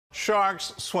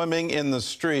Sharks swimming in the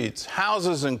streets,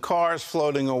 houses and cars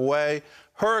floating away.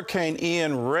 Hurricane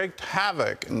Ian wreaked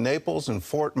havoc in Naples and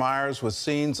Fort Myers with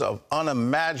scenes of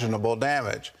unimaginable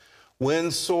damage.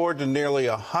 Winds soared to nearly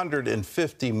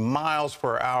 150 miles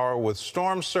per hour with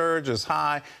storm surge as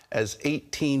high as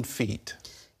 18 feet.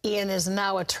 Ian is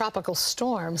now a tropical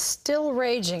storm, still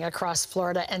raging across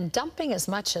Florida and dumping as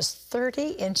much as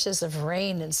 30 inches of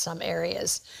rain in some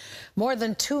areas. More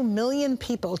than 2 million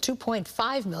people,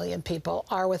 2.5 million people,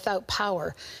 are without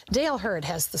power. Dale Hurd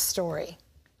has the story.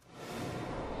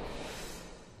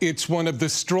 It's one of the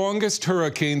strongest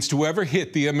hurricanes to ever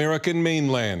hit the American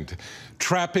mainland,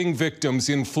 trapping victims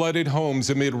in flooded homes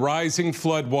amid rising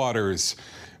floodwaters.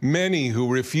 Many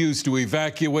who refused to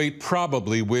evacuate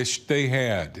probably wished they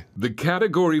had. The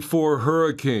Category 4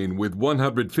 hurricane with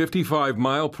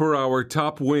 155-mile-per-hour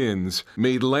top winds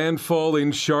made landfall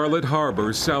in Charlotte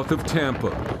Harbor south of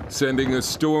Tampa, sending a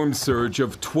storm surge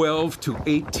of 12 to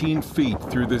 18 feet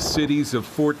through the cities of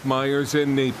Fort Myers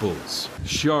and Naples.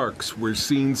 Sharks were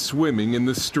seen swimming in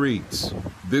the streets.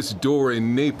 This door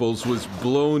in Naples was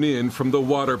blown in from the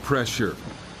water pressure,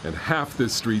 and half the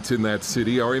streets in that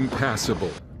city are impassable.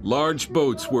 Large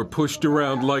boats were pushed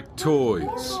around like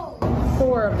toys.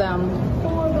 4 of them.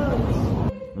 4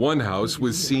 boats. One house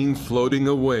was seen floating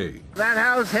away. That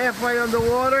house halfway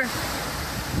underwater,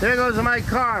 there goes my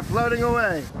car floating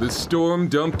away. The storm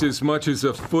dumped as much as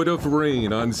a foot of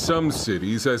rain on some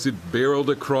cities as it barreled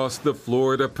across the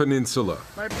Florida peninsula.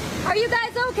 Are you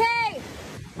guys okay?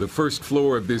 The first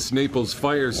floor of this Naples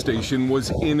fire station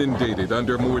was inundated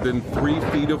under more than 3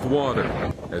 feet of water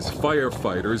as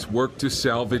firefighters worked to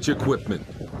salvage equipment.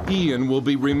 Ian will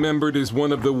be remembered as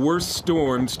one of the worst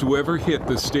storms to ever hit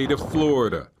the state of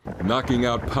Florida, knocking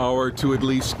out power to at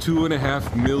least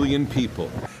 2.5 million people.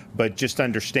 But just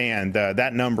understand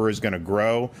that number is going to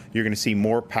grow. You're going to see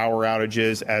more power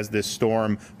outages as this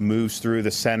storm moves through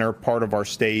the center part of our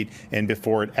state and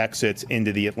before it exits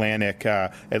into the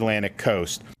Atlantic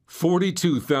coast.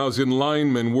 42,000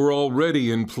 linemen were already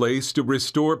in place to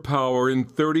restore power in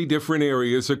 30 different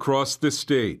areas across the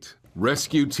state.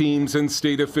 Rescue teams and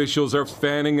state officials are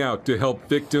fanning out to help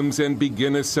victims and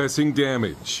begin assessing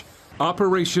damage.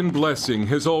 Operation Blessing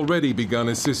has already begun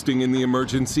assisting in the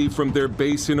emergency from their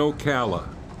base in Ocala.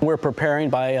 We're preparing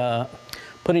by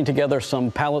putting together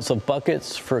some pallets of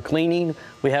buckets for cleaning.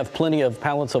 We have plenty of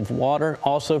pallets of water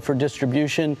also for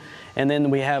distribution. And then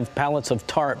we have pallets of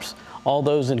tarps, all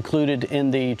those included in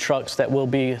the trucks that we'll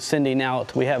be sending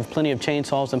out. We have plenty of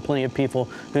chainsaws and plenty of people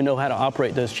who know how to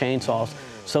operate those chainsaws.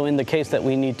 So in the case that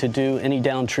we need to do any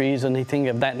downed trees, anything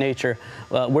of that nature,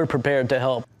 we're prepared to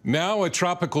help. Now a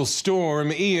tropical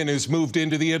storm, Ian has moved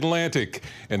into the Atlantic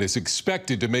and is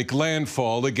expected to make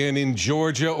landfall again in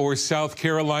Georgia or South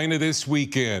Carolina this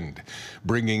weekend,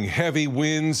 bringing heavy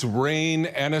winds, rain,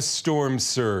 and a storm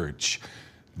surge.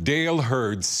 Dale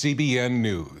Hurd, CBN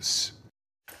News.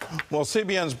 Well,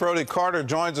 CBN's Brody Carter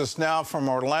joins us now from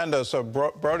Orlando. So,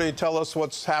 Brody, tell us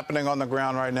what's happening on the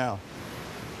ground right now.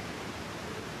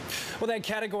 Well, that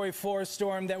Category 4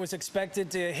 storm that was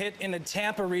expected to hit in the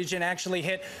Tampa region actually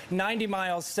hit 90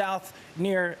 miles south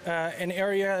near an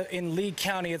area in Lee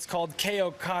County. It's called Cayo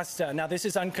Costa. Now, this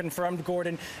is unconfirmed,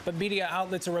 Gordon, but media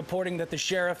outlets are reporting that the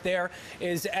sheriff there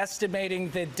is estimating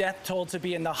the death toll to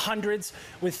be in the hundreds,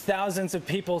 with thousands of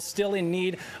people still in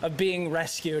need of being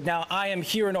rescued. Now, I am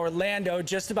here in Orlando,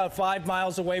 just about 5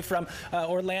 miles away from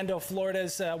Orlando,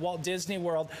 Florida's Walt Disney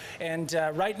World. And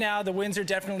right now, the winds are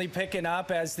definitely picking up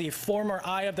as the former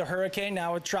eye of the hurricane,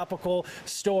 now a tropical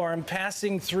storm,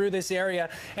 passing through this area,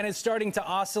 and it's starting to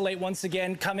oscillate once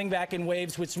again, coming back in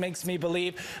waves, which makes me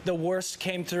believe the worst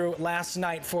came through last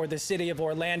night for the city of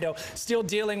Orlando. Still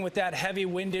dealing with that heavy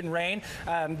wind and rain,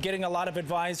 getting a lot of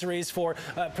advisories for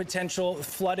potential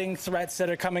flooding threats that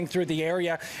are coming through the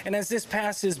area. And as this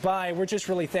passes by, we're just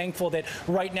really thankful that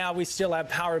right now we still have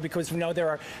power, because we know there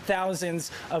are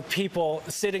thousands of people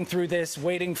sitting through this,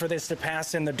 waiting for this to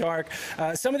pass in the dark.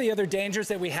 Some of the other dangers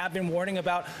that we have been warning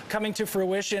about coming to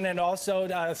fruition and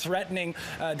also threatening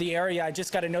the area. I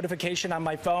just got a notification on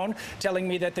my phone telling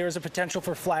me that there is a potential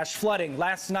for flash flooding.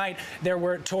 Last night there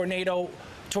were tornado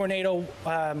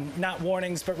not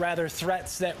warnings, but rather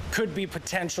threats that could be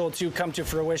potential to come to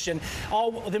fruition.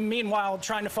 Meanwhile,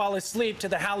 trying to fall asleep to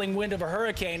the howling wind of a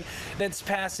hurricane that's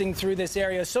passing through this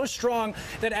area. So strong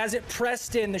that as it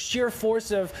pressed in, the sheer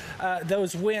force of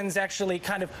those winds actually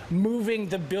kind of moving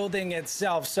the building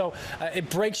itself. So it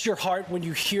breaks your heart when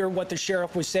you hear what the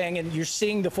sheriff was saying, and you're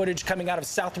seeing the footage coming out of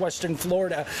southwestern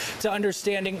Florida, to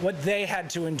understanding what they had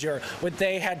to endure, what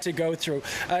they had to go through.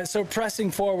 So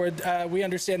pressing forward, we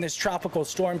understand understand this tropical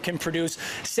storm can produce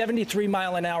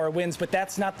 73-mile-an-hour winds, but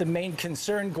that's not the main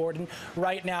concern, Gordon.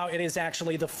 Right now, it is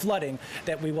actually the flooding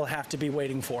that we will have to be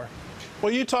waiting for.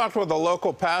 Well, you talked with a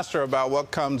local pastor about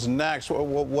what comes next.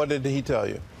 What did he tell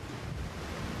you?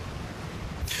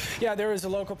 Yeah, there is a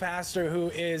local pastor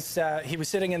who is, he was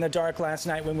sitting in the dark last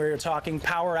night when we were talking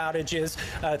power outages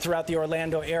throughout the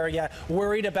Orlando area,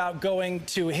 worried about going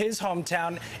to his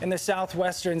hometown in the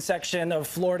southwestern section of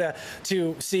Florida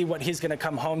to see what he's going to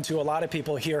come home to. A lot of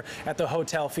people here at the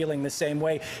hotel feeling the same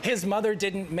way. His mother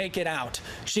didn't make it out.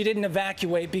 She didn't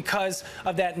evacuate because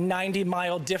of that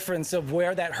 90-mile difference of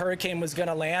where that hurricane was going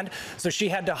to land. So she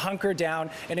had to hunker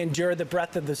down and endure the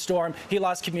breath of the storm. He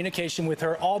lost communication with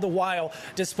her. All the while,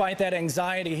 despite that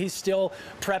anxiety, he's still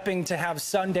prepping to have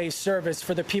Sunday service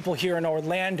for the people here in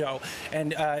Orlando.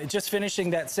 And just finishing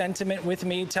that sentiment with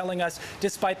me, telling us,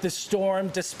 despite the storm,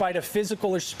 despite a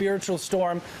physical or spiritual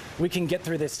storm, we can get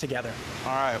through this together.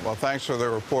 All right. Well, thanks for the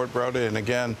report, Brody. And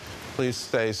again, please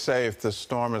stay safe. The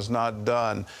storm is not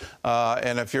done.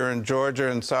 And if you're in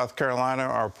Georgia and South Carolina,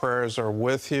 our prayers are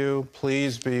with you.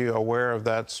 Please be aware of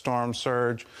that storm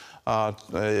surge.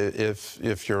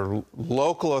 If your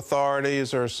local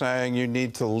authorities are saying you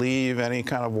need to leave any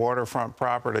kind of waterfront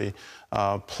property,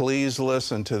 please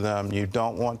listen to them. You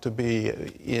don't want to be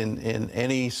in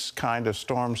any kind of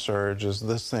storm surge as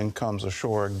this thing comes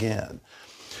ashore again.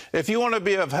 If you want to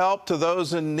be of help to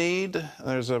those in need,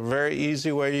 there's a very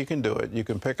easy way you can do it. You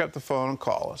can pick up the phone and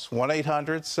call us,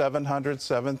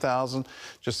 1-800-700-7000.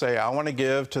 Just say, I want to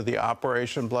give to the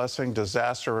Operation Blessing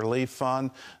Disaster Relief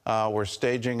Fund. We're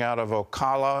staging out of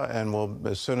Ocala, and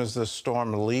as soon as this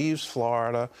storm leaves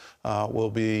Florida, we'll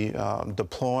be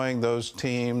deploying those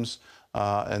teams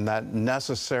and that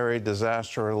necessary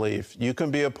disaster relief. You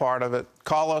can be a part of it.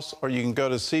 Call us, or you can go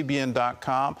to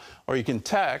cbn.com, or you can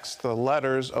text the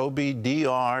letters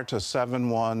OBDR to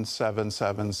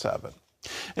 71777.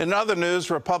 In other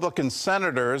news, Republican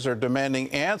senators are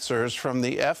demanding answers from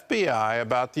the FBI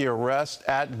about the arrest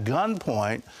at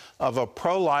gunpoint of a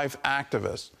pro-life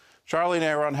activist. Charlene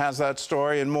Aaron has that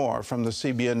story and more from the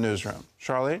CBN newsroom.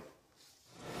 Charlene?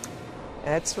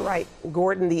 That's right,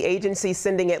 Gordon. The agency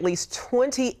sending at least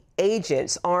 20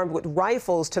 agents armed with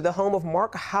rifles to the home of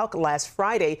Mark Houck last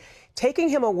Friday, taking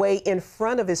him away in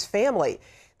front of his family.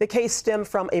 The case stemmed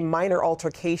from a minor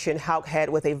altercation Houck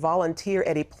had with a volunteer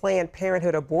at a Planned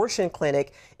Parenthood abortion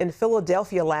clinic in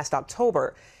Philadelphia last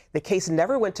October. The case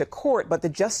never went to court, but the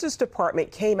Justice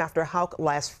Department came after Houck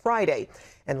last Friday.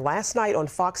 And last night on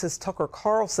Fox's Tucker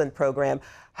Carlson program,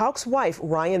 Houck's wife,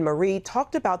 Ryan Marie,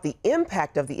 talked about the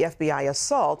impact of the FBI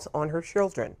assault on her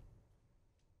children.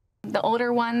 The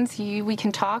older ones, we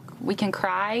can talk, we can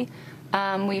cry.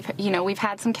 We've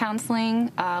had some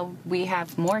counseling. We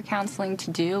have more counseling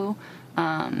to do.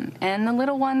 And the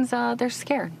little ones, they're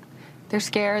scared. They're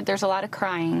scared. There's a lot of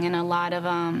crying and a lot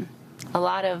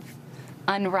of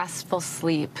unrestful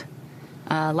sleep.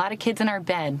 A lot of kids in our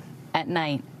bed at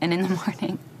night and in the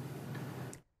morning.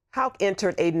 Houck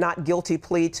entered a not guilty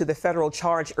plea to the federal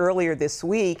charge earlier this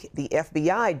week. The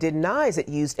FBI denies it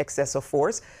used excessive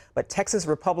force, but Texas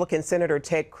Republican Senator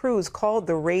Ted Cruz called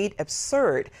the raid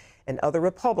absurd, and other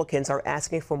Republicans are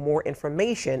asking for more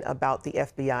information about the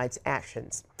FBI's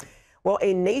actions. Well,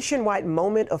 a nationwide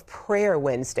moment of prayer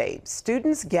Wednesday.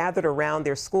 Students gathered around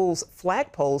their school's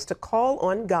flagpoles to call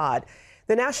on God.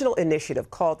 The national initiative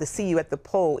called the See You at the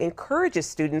Pole encourages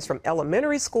students from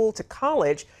elementary school to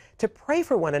college to pray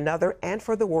for one another and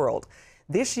for the world.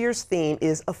 This year's theme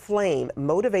is Aflame,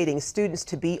 motivating students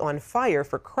to be on fire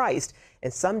for Christ,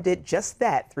 and some did just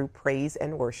that through praise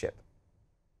and worship.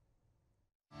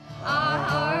 Our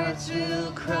hearts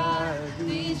will cry,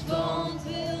 these bones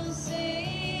will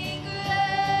sing,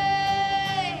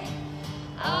 great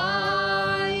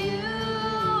are you,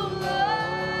 Lord.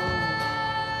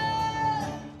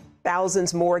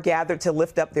 Thousands more gathered to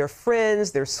lift up their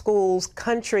friends, their schools,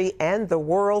 country, and the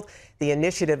world. The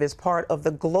initiative is part of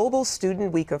the Global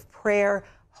Student Week of Prayer,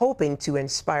 hoping to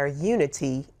inspire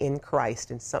unity in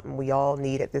Christ, and something we all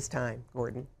need at this time,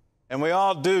 Gordon. And we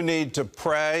all do need to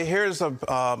pray. Here's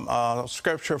a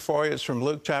scripture for you. It's from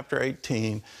Luke chapter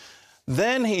 18.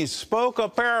 Then he spoke a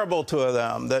parable to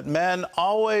them that men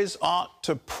always ought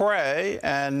to pray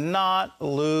and not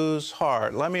lose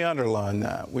heart. Let me underline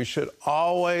that. We should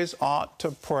always ought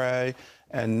to pray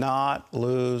and not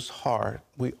lose heart.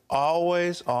 We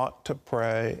always ought to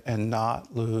pray and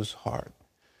not lose heart.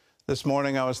 This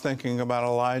morning I was thinking about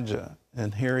Elijah,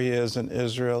 and here he is in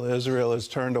Israel. Israel is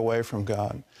turned away from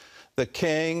God. The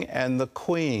king and the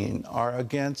queen are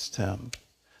against him.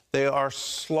 They are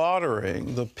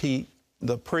slaughtering the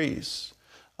priests.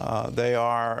 They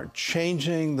are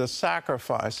changing the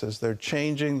sacrifices. They're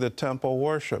changing the temple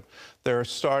worship. They're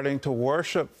starting to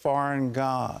worship foreign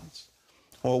gods.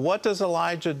 Well, what does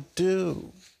Elijah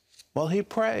do? Well, he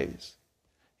prays.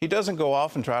 He doesn't go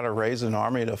off and try to raise an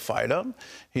army to fight them.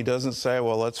 He doesn't say,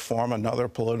 well, let's form another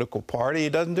political party. He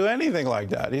doesn't do anything like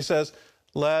that. He says,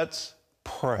 let's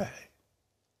pray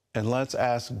and let's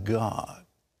ask God.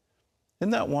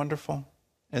 Isn't that wonderful?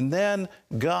 And then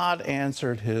God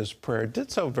answered his prayer,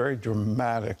 did so very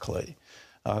dramatically.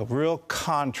 A real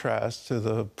contrast to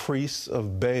the priests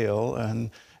of Baal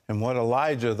and what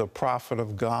Elijah, the prophet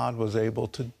of God, was able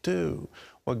to do.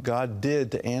 What God did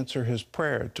to answer his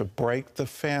prayer, to break the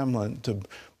famine, to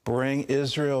bring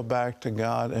Israel back to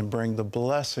God and bring the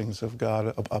blessings of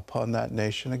God upon that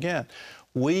nation again.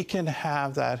 We can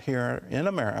have that here in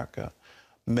America.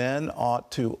 Men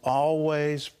ought to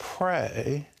always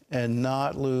pray and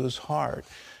not lose heart.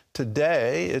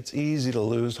 Today, it's easy to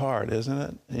lose heart,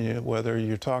 isn't it? Whether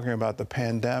you're talking about the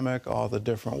pandemic, all the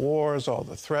different wars, all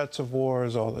the threats of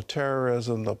wars, all the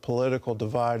terrorism, the political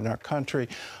divide in our country,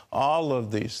 all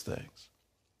of these things.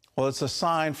 Well, it's a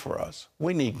sign for us.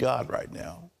 We need God right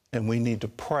now, and we need to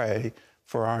pray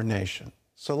for our nation.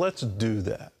 So let's do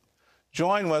that.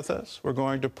 Join with us. We're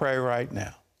going to pray right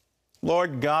now.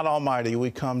 Lord God Almighty,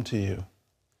 we come to you.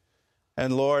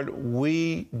 And Lord,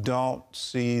 we don't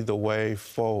see the way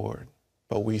forward,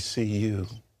 but we see you.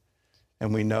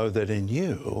 And we know that in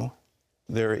you,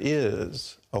 there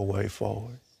is a way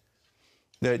forward.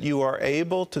 That you are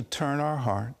able to turn our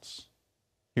hearts.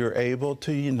 You're able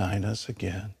to unite us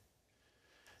again.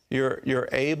 You're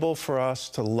able for us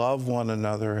to love one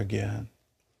another again,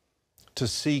 to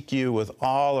seek you with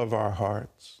all of our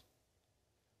hearts.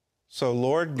 So,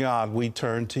 Lord God, we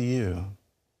turn to you.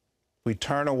 We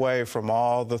turn away from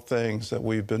all the things that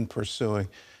we've been pursuing,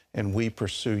 and we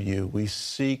pursue you. We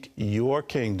seek your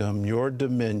kingdom, your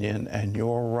dominion, and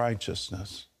your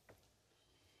righteousness.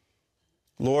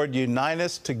 Lord, unite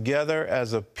us together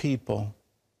as a people.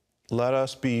 Let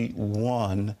us be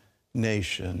one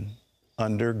nation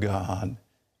under God,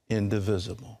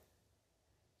 indivisible.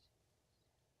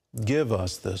 Give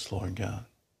us this, Lord God,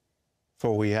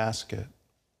 for we ask it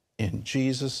in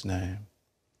Jesus' name.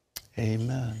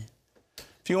 Amen.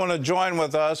 If you want to join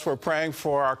with us, we're praying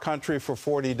for our country for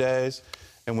 40 days,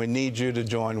 and we need you to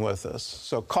join with us.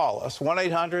 So call us,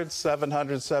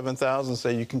 1-800-700-7000.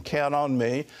 Say, you can count on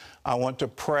me. I want to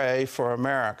pray for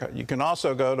America. You can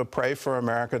also go to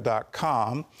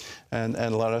prayforamerica.com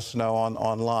and let us know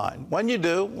online. When you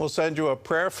do, we'll send you a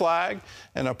prayer flag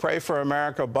and a Pray for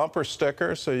America bumper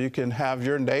sticker so you can have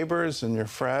your neighbors and your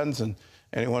friends and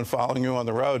anyone following you on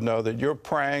the road know that you're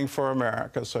praying for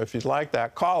America. So if you'd like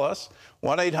that, call us,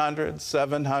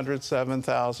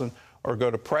 1-800-700-7000, or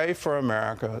go to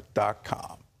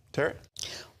prayforamerica.com. Terry?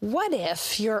 What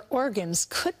if your organs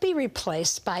could be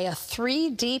replaced by a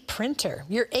 3D printer?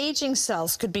 Your aging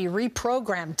cells could be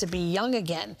reprogrammed to be young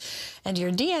again, and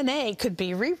your DNA could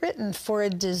be rewritten for a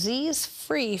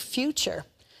disease-free future.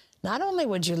 Not only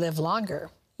would you live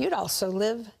longer, you'd also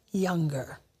live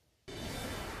younger.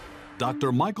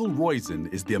 Dr. Michael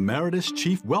Roizen is the Emeritus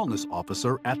Chief Wellness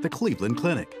Officer at the Cleveland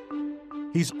Clinic.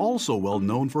 He's also well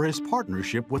known for his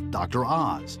partnership with Dr.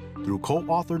 Oz through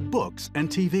co-authored books and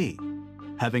TV.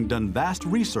 Having done vast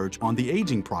research on the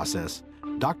aging process,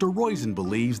 Dr. Roizen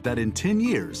believes that in 10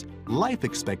 years, life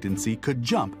expectancy could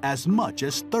jump as much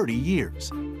as 30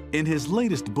 years. In his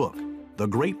latest book, The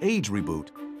Great Age Reboot,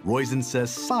 Roizen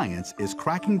says science is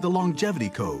cracking the longevity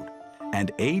code,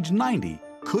 and age 90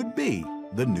 could be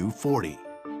the new 40.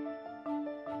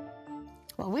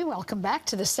 Well, we welcome back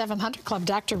to the 700 Club,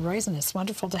 Dr. Roizen. It's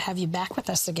wonderful to have you back with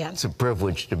us again. It's a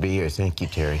privilege to be here. Thank you,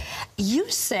 Terry. You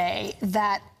say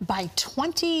that by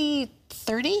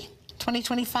 2030,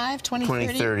 2025,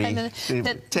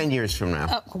 2030, 10 years from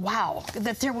now. Wow,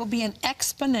 that there will be an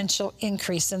exponential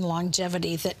increase in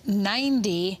longevity, that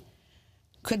 90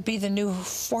 could be the new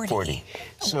 40.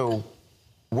 So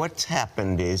what's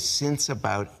happened is since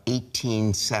about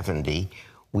 1870,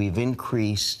 we've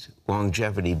increased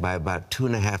longevity by about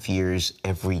 2.5 years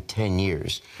every 10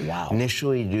 years. Wow.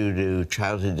 Initially due to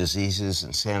childhood diseases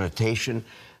and sanitation,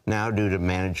 now due to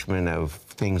management of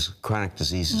things, chronic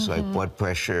diseases like blood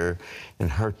pressure and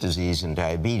heart disease and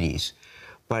diabetes.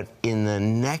 But in the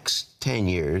next 10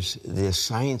 years, the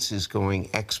science is going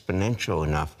exponential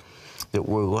enough that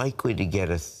we're likely to get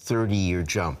a 30-year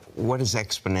jump. What is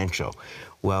exponential?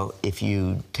 Well, if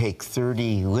you take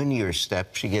 30 linear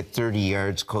steps, you get 30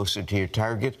 yards closer to your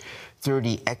target.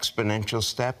 30 exponential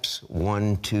steps,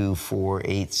 1, 2, 4,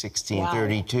 8, 16,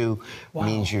 32,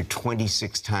 means you're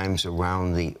 26 times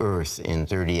around the Earth in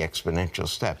 30 exponential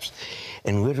steps.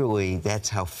 And literally, that's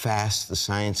how fast the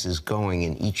science is going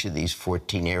in each of these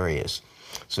 14 areas.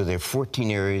 So there are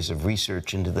 14 areas of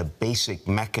research into the basic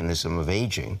mechanism of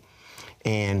aging,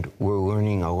 and we're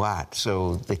learning a lot.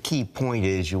 So the key point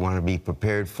is you want to be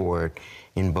prepared for it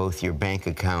in both your bank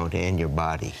account and your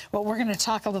body. Well, we're going to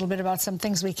talk a little bit about some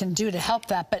things we can do to help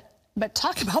that, but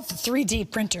talk about the 3D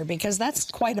printer, because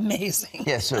that's quite amazing.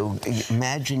 Yeah, so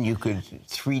imagine you could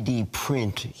 3D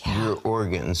print your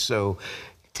organs. So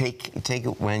take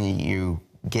it when you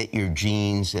get your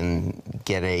genes and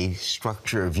get a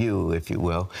structure of you, if you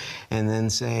will, and then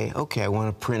say, okay, I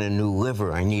want to print a new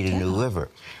liver. I need a new liver.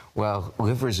 Well,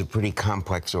 liver is a pretty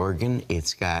complex organ.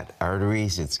 It's got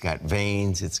arteries, it's got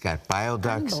veins, it's got bile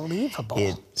ducts. Unbelievable.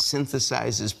 It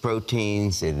synthesizes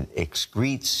proteins, it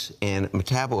excretes, and it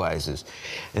metabolizes.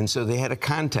 And so they had a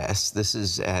contest. This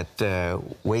is at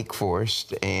Wake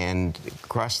Forest and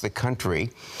across the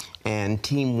country. And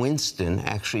Team Winston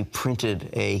actually printed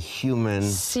a human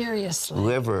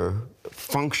liver,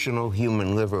 functional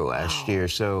human liver last year.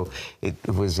 So it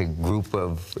was a group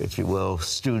of, if you will,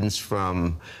 students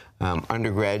from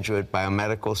undergraduate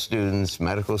biomedical students,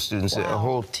 medical students, a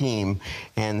whole team,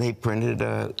 and they printed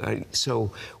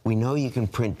so we know you can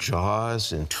print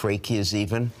jaws and tracheas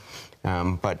even.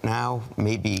 But now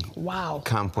maybe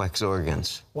complex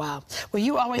organs. Wow. Well,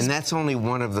 you always... And that's only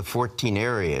one of the 14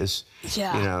 areas.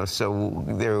 Yeah. You know, so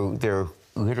there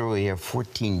literally are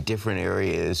 14 different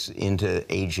areas into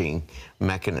aging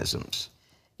mechanisms.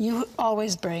 You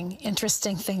always bring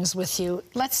interesting things with you.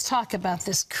 Let's talk about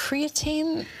this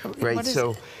creatine. Right,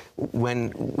 so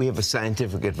when we have a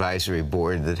scientific advisory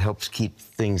board that helps keep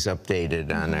things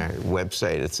updated on our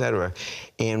website, et cetera,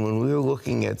 and when we were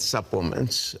looking at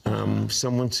supplements,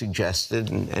 someone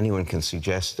suggested, and anyone can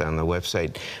suggest on the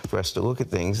website for us to look at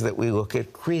things, that we look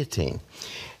at creatine.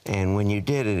 And when you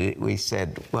did it, we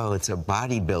said, well, it's a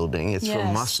bodybuilding. It's for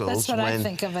muscles. That's what I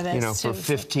think of it as, you know, for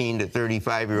 15 to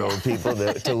 35-year-old people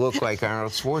to look like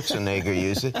Arnold Schwarzenegger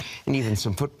use it, and even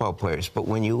some football players. But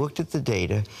when you looked at the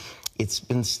data, it's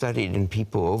been studied in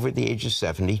people over the age of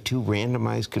 70, 2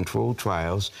 randomized controlled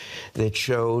trials that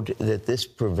showed that this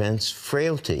prevents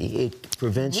frailty. It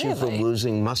prevents you from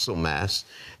losing muscle mass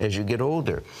as you get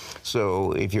older.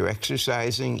 So if you're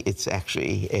exercising, it's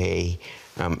actually a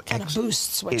kind of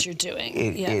boosts what you're doing.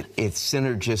 It's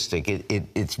synergistic.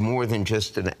 It's more than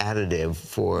just an additive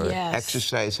for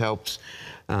exercise helps.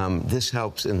 This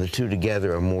helps, and the two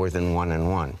together are more than 1 and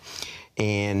 1.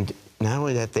 And not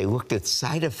only that, they looked at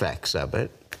side effects of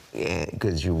it,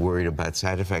 because you're worried about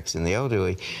side effects in the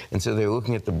elderly. And so they're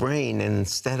looking at the brain, and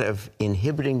instead of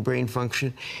inhibiting brain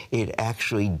function, it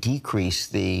actually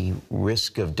decreased the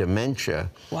risk of dementia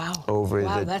over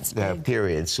the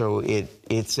period. So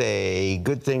it's a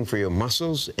good thing for your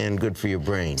muscles and good for your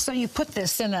brain. So you put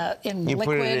this in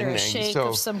liquid or a shake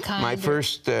of some kind? My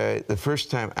the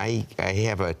first time, I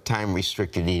have a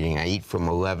time-restricted eating. I eat from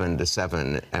 11 to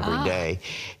 7 every day.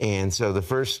 And so the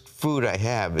first food I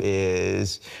have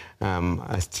is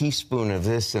a teaspoon of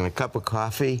this and a cup of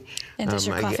coffee. And does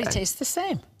your coffee taste the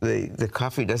same? The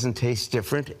coffee doesn't taste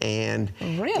different, and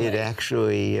it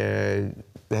actually,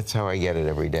 that's how I get it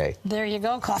every day. There you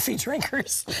go, coffee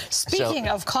drinkers. Speaking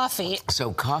of coffee.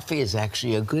 So coffee is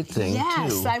actually a good thing, too.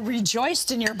 Yes, I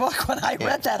rejoiced in your book when I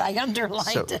read that. I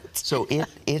underlined it. So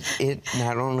it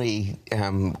not only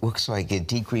looks like it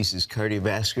decreases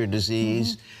cardiovascular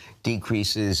disease,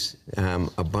 decreases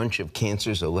a bunch of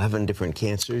cancers, 11 different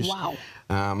cancers. Wow.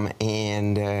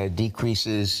 And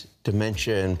decreases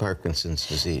dementia and Parkinson's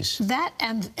disease. That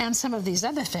and some of these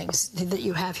other things that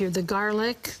you have here, the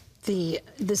garlic,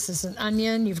 this is an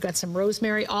onion, you've got some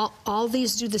rosemary, all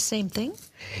these do the same thing?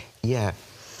 Yeah.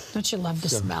 Don't you love the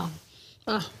smell?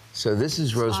 Oh, so this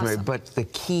is rosemary, awesome. But the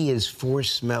key is 4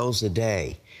 smells a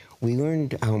day. We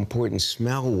learned how important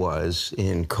smell was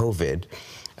in COVID.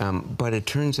 But it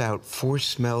turns out 4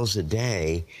 smells a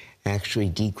day actually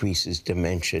decreases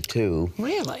dementia, too.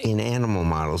 Really? In animal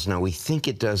models. Now, we think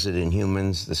it does it in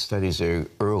humans. The studies are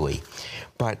early.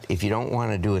 But if you don't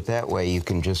want to do it that way, you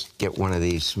can just get one of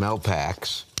these smell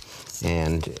packs.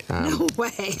 And no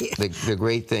way. The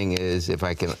great thing is, if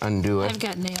I can undo it. I've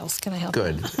got nails. Can I help you?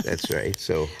 Good. That's right.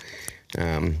 So,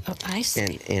 I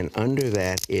see. And under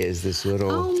that is this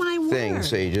little thing.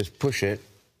 So you just push it.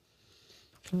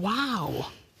 Wow.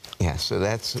 Yeah, so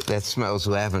that smells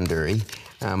lavendery.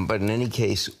 But in any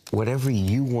case, whatever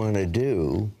you want to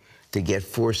do, to get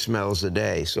 4 smells a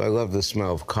day. So I love the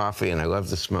smell of coffee, and I love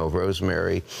the smell of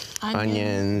rosemary,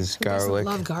 onions, garlic.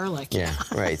 I love garlic. Yeah,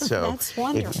 right. So that's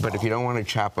wonderful. But if you don't want to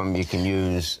chop them, you can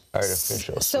use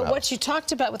artificial So smells. what you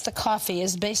talked about with the coffee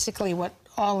is basically what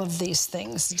all of these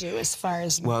things do as far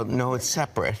as... Well, no, it's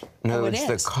separate. No, it it's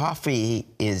is. the coffee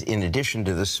is in addition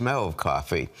to the smell of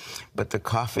coffee, but the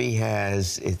coffee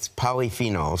has, it's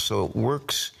polyphenol, so it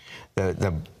works,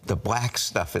 the black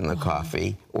stuff in the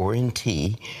coffee or in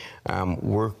tea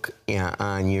work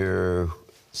on your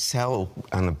cell,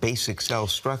 on the basic cell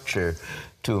structure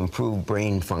to improve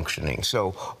brain functioning.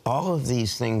 So all of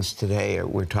these things today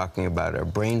we're talking about are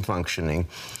brain functioning.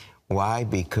 Why?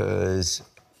 Because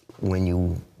when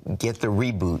you get the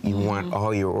reboot, you want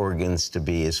all your organs to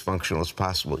be as functional as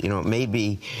possible. You know, it may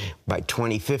be by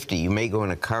 2050, you may go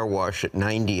in a car wash at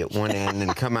 90 at one end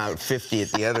and come out 50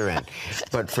 at the other end.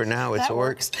 But for now, it's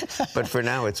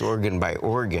organ by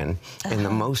organ, and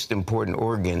the most important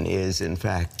organ is, in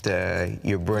fact,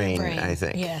 your brain, I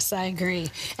think. Yes, I agree.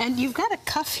 And you've got a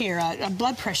cuff here, a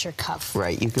blood pressure cuff.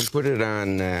 Right. You can put it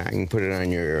on. I can put it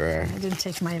on your. I didn't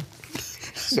take my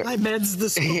meds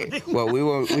this morning. Well, we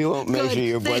won't measure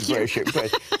your blood pressure,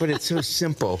 but it's so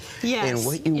simple. Yes, and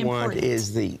what you want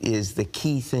is the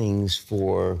key things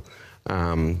for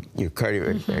your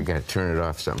cardio. I got to turn it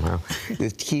off somehow. The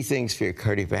key things for your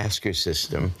cardiovascular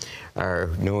system are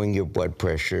knowing your blood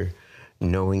pressure,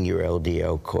 knowing your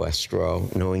LDL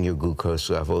cholesterol, knowing your glucose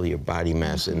level, your body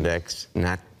mass index,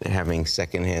 not having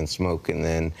secondhand smoke, and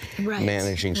then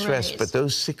managing stress. But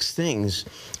those 6 things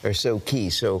are so key.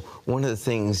 So one of the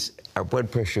things, our blood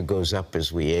pressure goes up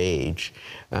as we age,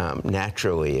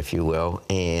 naturally, if you will,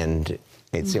 and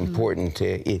it's important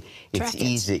to, it's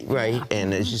easy, right? Yeah.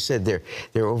 And as you said, there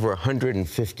are over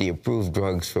 150 approved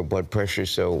drugs for blood pressure,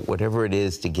 so whatever it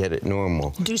is to get it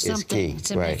normal Do something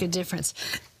to make a difference.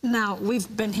 Now,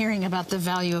 we've been hearing about the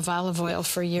value of olive oil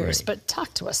for years, but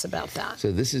talk to us about that.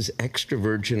 So this is extra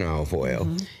virgin olive oil,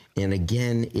 and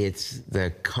again, it's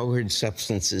the colored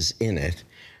substances in it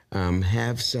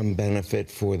have some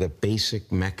benefit for the basic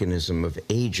mechanism of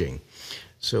aging.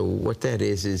 So what that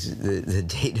is the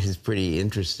data is pretty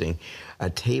interesting.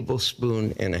 1.5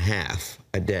 tablespoons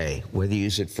a day, whether you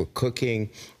use it for cooking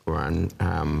or on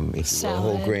if you will,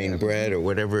 whole grain bread or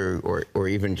whatever, or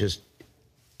even just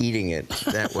eating it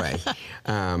that way.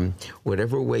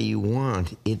 Whatever way you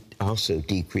want, it also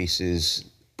decreases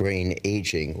brain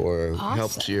aging or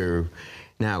helps your...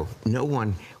 Now,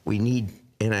 we need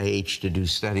NIH to do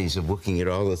studies of looking at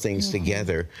all the things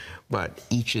together, but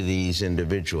each of these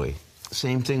individually.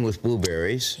 Same thing with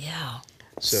blueberries. Yeah.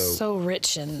 So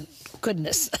rich in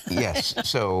goodness. Yes.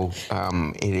 So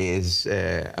it is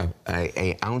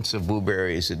an ounce of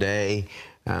blueberries a day.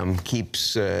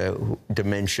 Keeps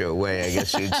dementia away, I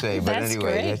guess you'd say. But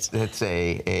anyway, that's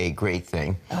a great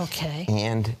thing. Okay.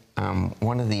 And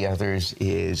one of the others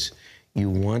is you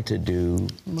want to do...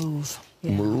 Move.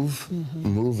 Yeah.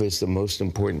 Move is the most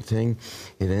important thing.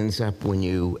 It ends up when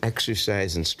you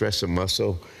exercise and stress a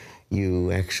muscle,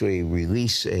 you actually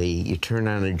release you turn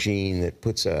on a gene that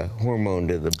puts a hormone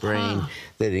to the brain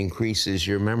that increases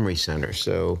your memory center.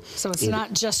 So it's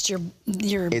not just your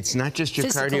it's not just your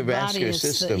cardiovascular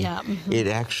system. It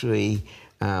actually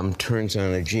turns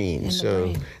on a gene.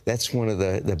 So that's one of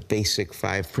the basic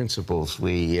 5 principles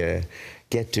we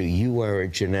get to. You are a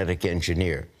genetic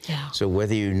engineer. Yeah. So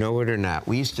whether you know it or not,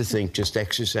 we used to think just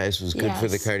exercise was good for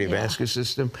the cardiovascular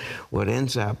system. What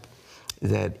ends up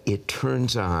that it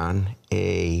turns on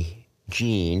a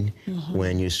gene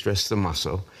when you stress the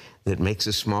muscle that makes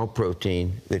a small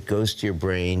protein that goes to your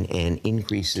brain and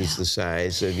increases the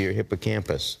size of your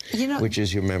hippocampus, which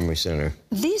is your memory center.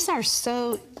 These are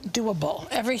so doable.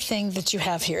 Everything that you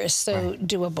have here is so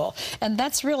doable. And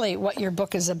that's really what your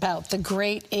book is about, the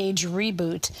Great Age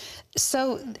Reboot.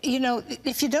 So, you know,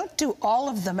 if you don't do all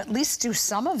of them, at least do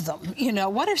some of them. You know,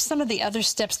 what are some of the other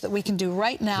steps that we can do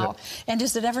right now? And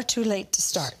is it ever too late to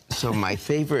start? So my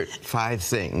favorite 5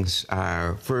 things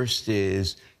are, first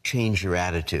is change your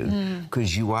attitude,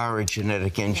 because you are a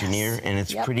genetic engineer, and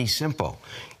it's pretty simple.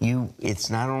 It's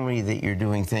not only that you're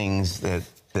doing things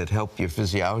that help your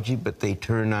physiology, but they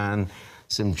turn on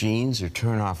some genes or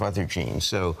turn off other genes.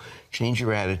 So change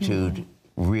your attitude,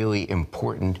 really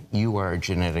important. You are a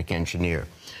genetic engineer.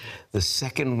 The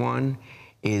second one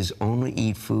is only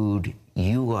eat food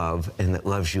you love and that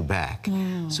loves you back.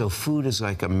 So food is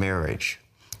like a marriage.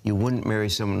 you wouldn't marry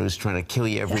someone who's trying to kill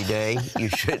you every day. You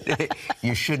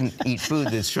shouldn't eat food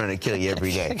that's trying to kill you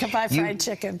every day. You can buy fried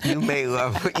chicken. You may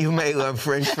love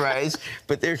French fries,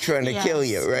 but they're trying to kill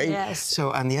you, right? Yes.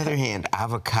 So on the other hand,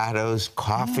 avocados,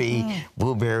 coffee,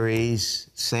 blueberries,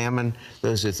 salmon,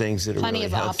 those are things that are Plenty really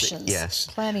of healthy. options. Yes.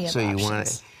 Plenty of so options. You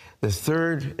want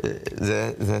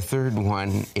the third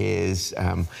one is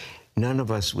none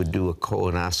of us would do a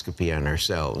colonoscopy on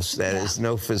ourselves. That is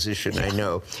no physician I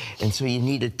know. And so you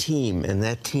need a team, and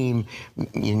that team,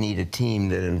 you need a team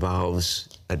that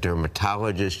involves a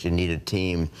dermatologist, you need a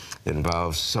team that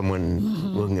involves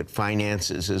someone looking at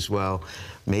finances as well,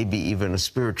 maybe even a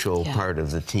spiritual part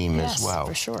of the team as well. Yes,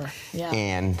 for sure. Yeah.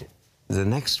 And the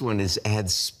next one is add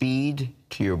speed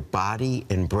to your body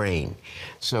and brain.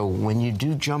 So when you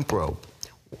do jump rope,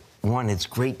 one, it's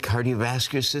great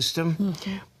cardiovascular system,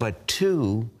 but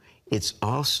two, it's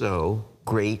also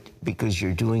great because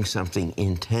you're doing something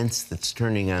intense that's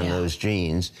turning on those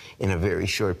genes in a very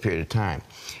short period of time.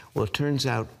 Well, it turns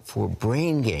out for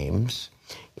brain games,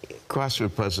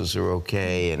 crossword puzzles are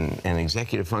okay and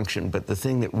executive function, but the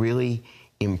thing that really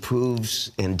improves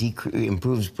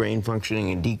brain functioning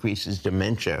and decreases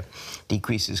dementia,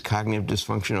 decreases cognitive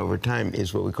dysfunction over time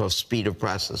is what we call speed of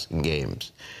processing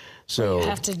games. So you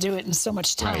have to do it in so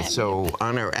much time. Right, so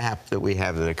on our app that we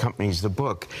have that accompanies the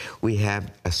book, we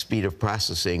have a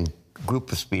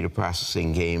group of speed of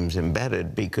processing games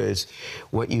embedded, because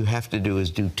what you have to do is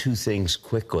do two things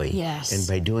quickly. Yes. And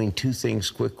by doing two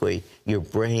things quickly, your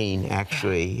brain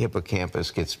actually,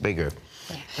 hippocampus gets bigger.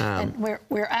 And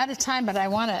we're out of time, but I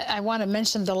want to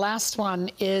mention the last one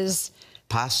is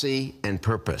posse and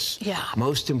purpose. Yeah.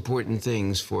 Most important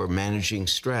things for managing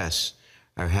stress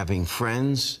are having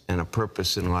friends and a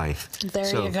purpose in life.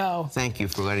 There you go. Thank you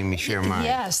for letting me share mine.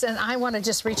 Yes, and I want to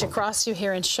just reach across you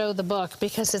here and show the book,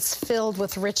 because it's filled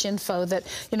with rich info that,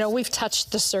 you know, we've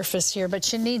touched the surface here,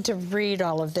 but you need to read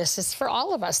all of this. It's for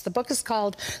all of us. The book is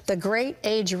called The Great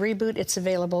Age Reboot. It's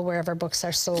available wherever books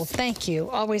are sold. Thank you.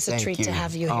 Always a treat to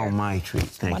have you here. Oh, my treat.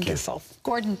 Thank you. Wonderful.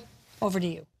 Gordon, over to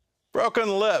you.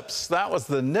 Broken lips. That was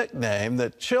the nickname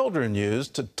that children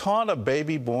used to taunt a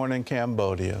baby born in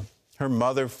Cambodia. Her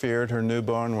mother feared her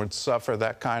newborn would suffer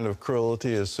that kind of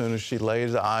cruelty as soon as she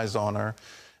laid eyes on her,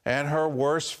 and her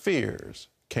worst fears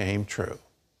came true.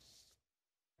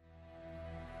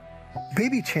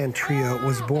 Baby Trea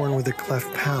was born with a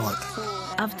cleft palate.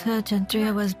 After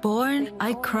Trea was born,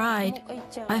 I cried.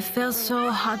 I felt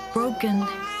so heartbroken.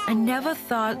 I never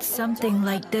thought something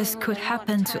like this could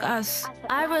happen to us.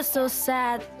 I was so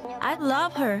sad. I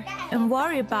love her and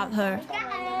worry about her.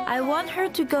 I want her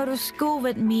to go to school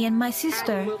with me and my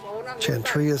sister.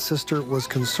 Trea's sister was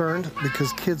concerned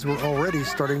because kids were already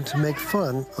starting to make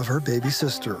fun of her baby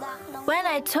sister. When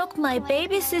I took my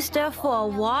baby sister for a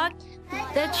walk,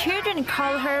 the children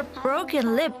called her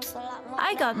broken lips.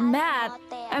 I got mad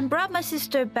and brought my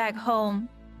sister back home.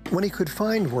 When he could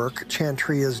find work,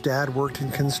 Trea's dad worked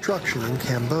in construction in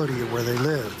Cambodia where they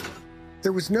lived.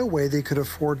 There was no way they could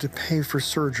afford to pay for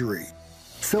surgery.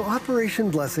 So Operation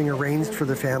Blessing arranged for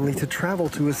the family to travel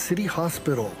to a city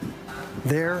hospital.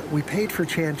 There, we paid for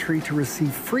Trea to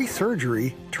receive free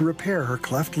surgery to repair her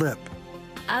cleft lip.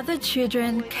 Other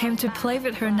children came to play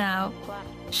with her now.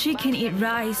 She can eat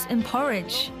rice and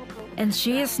porridge, and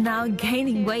she is now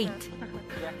gaining weight.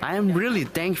 I am really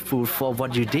thankful for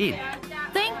what you did.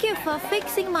 Thank you for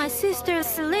fixing my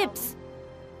sister's lips.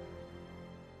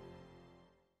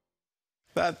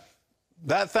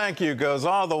 That thank you goes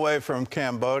all the way from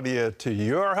Cambodia to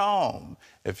your home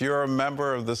if you're a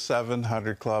member of the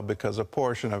 700 Club, because a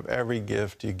portion of every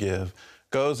gift you give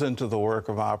goes into the work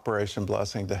of Operation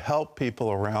Blessing to help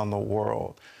people around the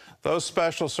world. Those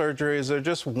special surgeries are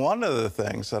just one of the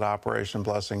things that Operation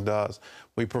Blessing does.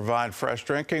 We provide fresh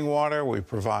drinking water, we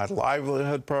provide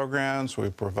livelihood programs, we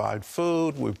provide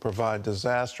food, we provide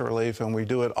disaster relief, and we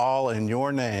do it all in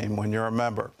your name when you're a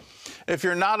member. If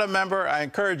you're not a member, I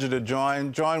encourage you to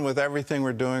join with everything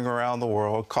we're doing around the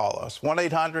world. Call us,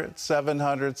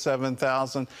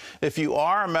 1-800-700-7000. If you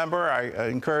are a member, I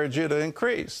encourage you to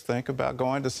increase. Think about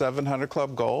going to 700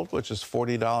 Club Gold, which is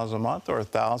 $40 a month, or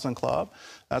 1,000 Club.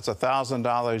 That's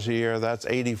 $1,000 a year. That's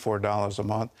 $84 a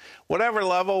month. Whatever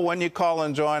level, when you call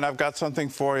and join, I've got something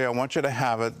for you. I want you to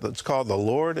have it. It's called The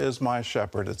Lord is My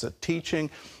Shepherd. It's a teaching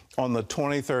on the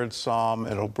 23rd Psalm.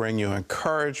 It'll bring you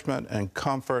encouragement and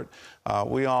comfort.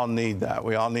 We all need that.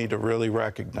 We all need to really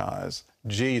recognize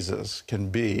Jesus can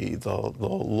be the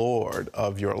Lord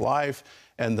of your life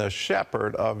and the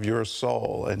shepherd of your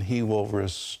soul, and he will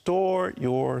restore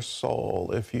your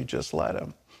soul if you just let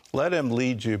him. Let him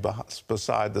lead you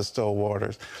beside the still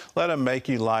waters. Let him make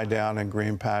you lie down in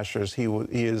green pastures. He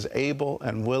is able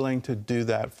and willing to do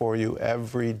that for you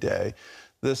every day.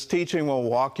 This teaching will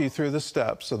walk you through the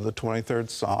steps of the 23rd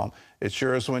Psalm. It's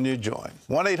yours when you join.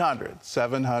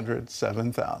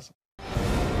 1-800-700-7000.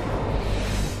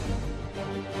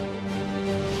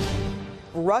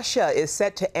 Russia is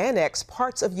set to annex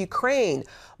parts of Ukraine.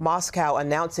 Moscow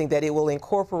announcing that it will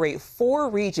incorporate 4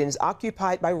 regions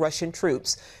occupied by Russian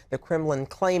troops. The Kremlin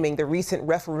claiming the recent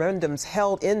referendums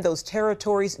held in those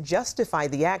territories justify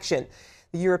the action.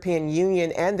 The European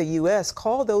Union and the U.S.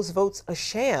 call those votes a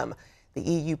sham. The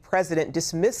EU president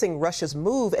dismissing Russia's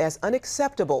move as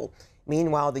unacceptable.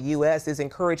 Meanwhile, the U.S. is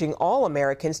encouraging all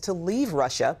Americans to leave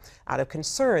Russia out of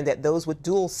concern that those with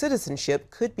dual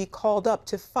citizenship could be called up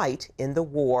to fight in the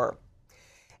war.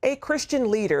 A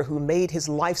Christian leader who made his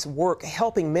life's work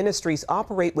helping ministries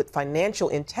operate with financial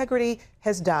integrity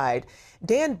has died.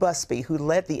 Dan Busby, who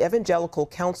led the Evangelical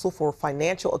Council for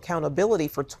Financial Accountability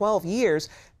for 12 years,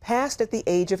 passed at the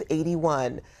age of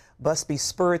 81. Busby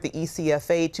spurred the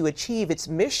ECFA to achieve its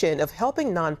mission of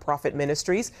helping nonprofit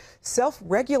ministries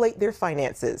self-regulate their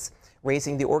finances,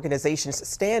 raising the organization's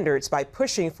standards by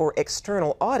pushing for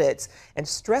external audits and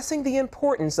stressing the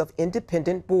importance of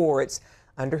independent boards.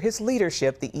 Under his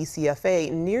leadership, the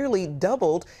ECFA nearly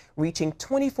doubled, reaching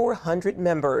 2,400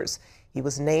 members. He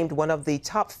was named one of the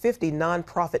top 50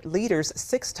 nonprofit leaders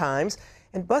 6 times.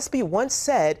 And Busby once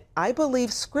said, "I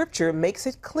believe Scripture makes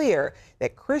it clear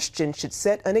that Christians should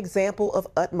set an example of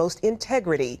utmost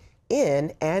integrity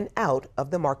in and out of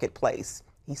the marketplace."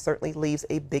 He certainly leaves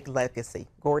a big legacy.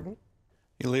 Gordon?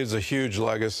 He leaves a huge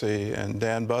legacy, and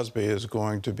Dan Busby is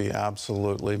going to be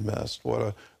absolutely missed. What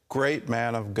a great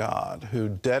man of God who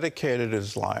dedicated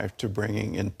his life to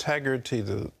bringing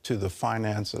integrity to the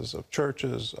finances of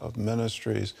churches, of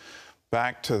ministries,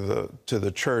 back to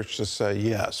the church to say,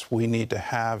 yes, we need to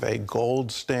have a gold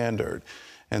standard.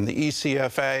 And the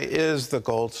ECFA is the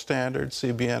gold standard.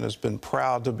 CBN has been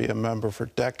proud to be a member for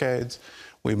decades.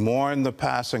 We mourn the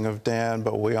passing of Dan,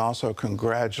 but we also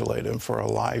congratulate him for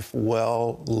a life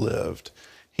well lived.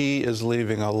 He is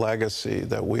leaving a legacy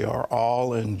that we are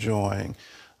all enjoying.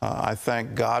 I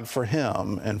thank God for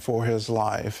him and for his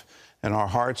life. And our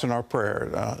hearts and our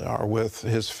prayers are with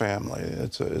his family.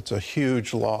 It's a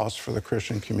huge loss for the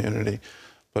Christian community,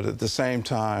 but at the same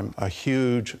time, a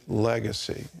huge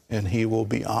legacy, and he will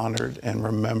be honored and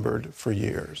remembered for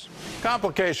years.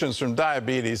 Complications from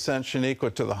diabetes sent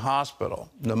Shenequa to the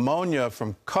hospital. Pneumonia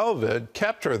from COVID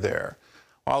kept her there.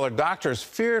 While her doctors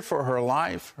feared for her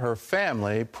life, her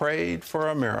family prayed for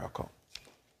a miracle.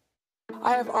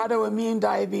 I have autoimmune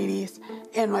diabetes,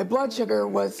 and my blood sugar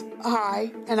was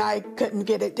high, and I couldn't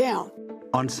get it down.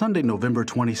 On Sunday, November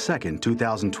 22,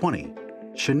 2020,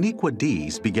 Shenequa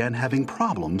Deas began having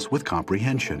problems with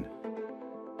comprehension.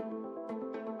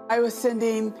 I was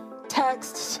sending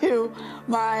texts to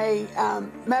my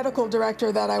medical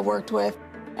director that I worked with,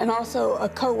 and also a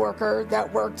coworker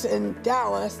that works in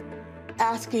Dallas,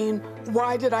 asking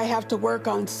why did I have to work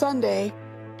on Sunday,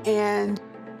 and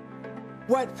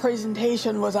what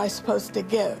presentation was I supposed to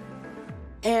give?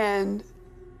 And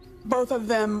both of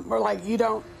them were like, you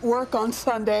don't work on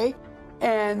Sunday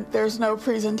and there's no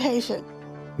presentation.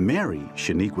 Mary,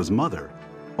 Shenequa's mother,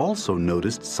 also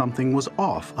noticed something was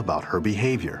off about her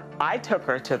behavior. I took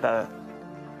her to the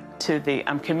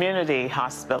community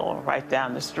hospital right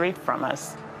down the street from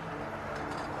us.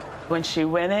 When she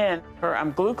went in, her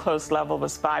glucose level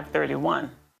was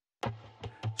 531.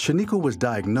 Shenequa was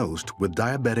diagnosed with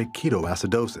diabetic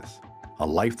ketoacidosis, a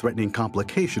life-threatening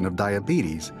complication of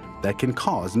diabetes that can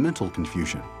cause mental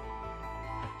confusion.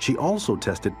 She also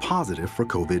tested positive for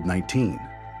COVID-19.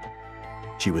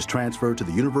 She was transferred to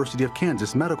the University of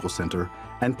Kansas Medical Center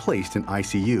and placed in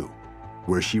ICU,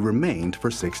 where she remained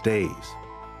for 6 days.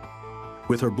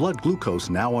 With her blood glucose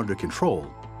now under control,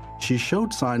 she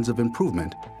showed signs of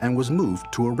improvement and was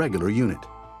moved to a regular unit.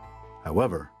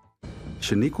 However,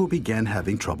 Shenequa began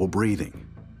having trouble breathing.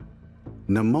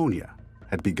 Pneumonia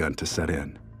had begun to set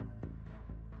in.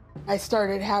 I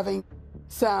started having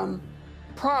some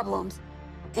problems,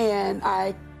 and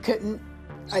I couldn't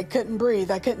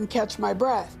breathe. I couldn't catch my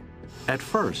breath. At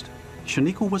first,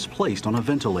 Shenequa was placed on a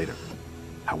ventilator.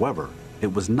 However,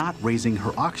 it was not raising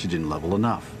her oxygen level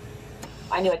enough.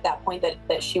 I knew at that point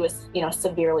that she was,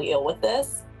 severely ill with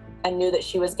this. I knew that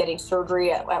she was getting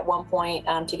surgery at one point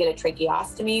to get a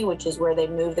tracheostomy, which is where they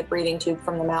move the breathing tube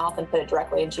from the mouth and put it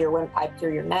directly into your windpipe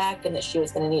through your neck, and that she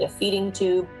was going to need a feeding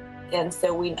tube. And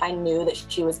so I knew that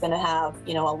she was going to have,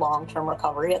 a long-term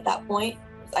recovery at that point.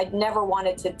 I never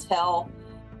wanted to tell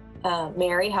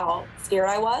Mary how scared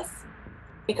I was.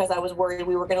 because I was worried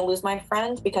we were going to lose my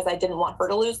friend, because I didn't want her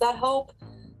to lose that hope.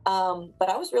 But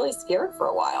I was really scared for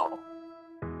a while.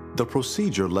 The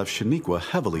procedure left Shenequa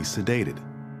heavily sedated.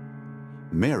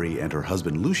 Mary and her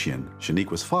husband Lucien,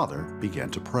 Shenequa's father, began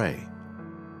to pray.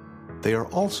 They are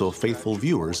also faithful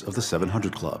viewers of the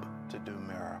 700 Club.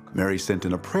 Mary sent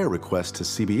in a prayer request to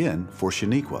CBN for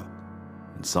Shenequa,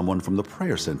 and someone from the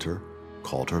prayer center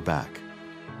called her back.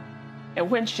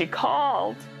 And when she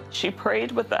called, she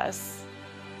prayed with us,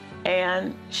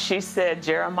 and she said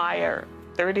Jeremiah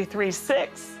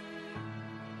 33:6,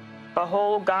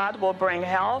 "Behold, God will bring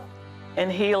health and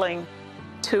healing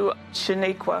to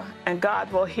Shenequa, and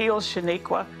God will heal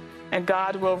Shenequa, and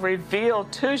God will reveal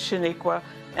to Shenequa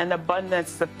an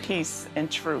abundance of peace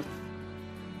and truth."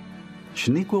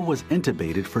 Shenequa was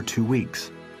intubated for 2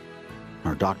 weeks.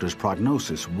 Her doctor's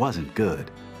prognosis wasn't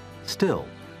good. Still,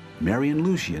 Mary and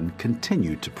Lucien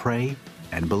continued to pray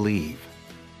and believe.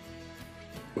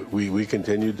 We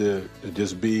continued to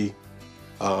just be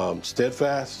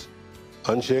steadfast,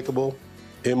 unshakable,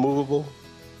 immovable,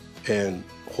 and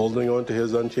holding on to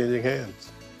his unchanging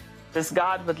hands. As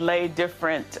God would lay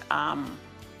different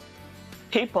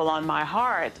people on my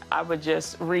heart, I would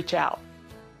just reach out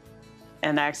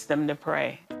and ask them to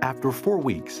pray. After 4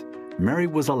 weeks, Mary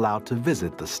was allowed to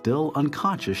visit the still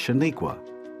unconscious Shenequa.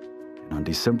 And on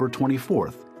December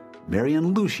 24th, Mary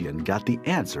and Lucien got the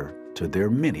answer to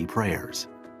their many prayers.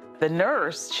 The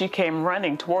nurse, she came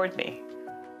running toward me,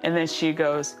 and then she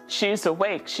goes, "She's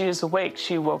awake, she is awake."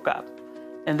 She woke up,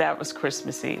 and that was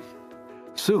Christmas Eve.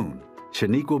 Soon,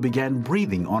 Shenequa began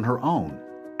breathing on her own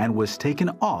and was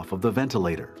taken off of the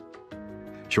ventilator.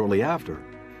 Shortly after,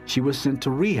 she was sent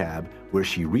to rehab, where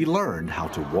she relearned how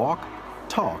to walk,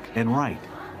 talk, and write.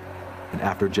 And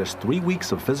after just 3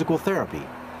 weeks of physical therapy,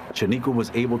 Shenequa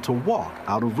was able to walk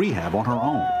out of rehab on her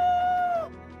own.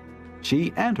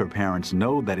 She and her parents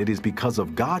know that it is because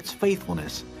of God's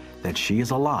faithfulness that she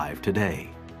is alive today.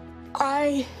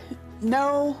 I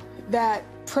know that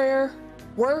prayer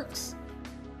works,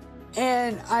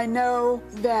 and I know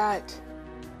that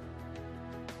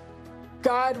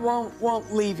God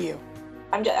won't leave you.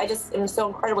 I just am so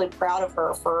incredibly proud of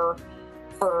her for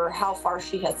how far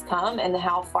she has come and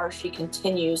how far she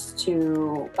continues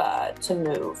to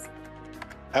move.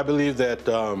 I believe that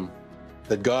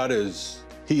that God is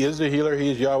the healer.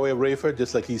 He is Yahweh Rapha,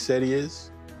 just like he said he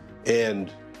is.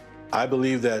 And I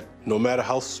believe that no matter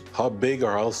how big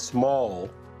or how small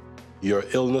your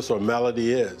illness or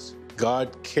malady is,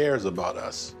 God cares about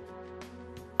us.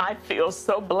 I feel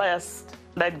so blessed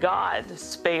that God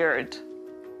spared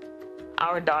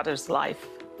our daughter's life.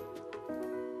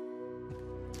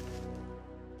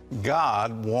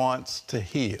 God wants to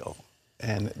heal,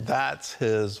 and that's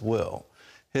his will.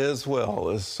 His will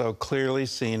is so clearly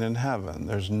seen in heaven.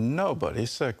 There's nobody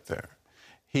sick there.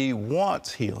 He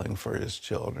wants healing for his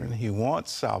children. He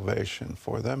wants salvation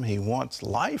for them. He wants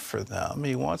life for them.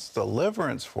 He wants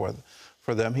deliverance for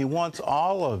them. He wants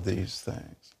all of these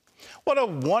things. What a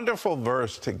wonderful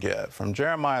verse to get from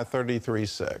Jeremiah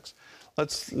 33:6.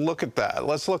 Let's look at that.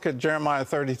 Let's look at Jeremiah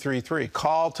 33:3.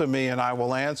 Call to me and I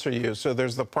will answer you. So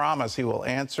there's the promise. He will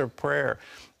answer prayer.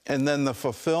 And then the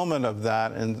fulfillment of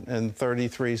that in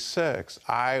 33:6.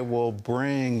 I will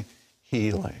bring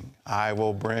healing. I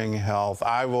will bring health.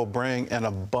 I will bring an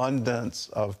abundance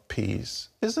of peace.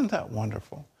 Isn't that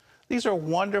wonderful? These are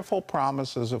wonderful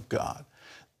promises of God.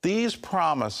 These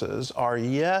promises are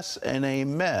yes and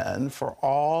amen for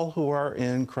all who are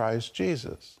in Christ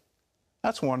Jesus.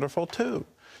 That's wonderful too.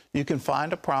 You can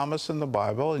find a promise in the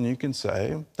Bible and you can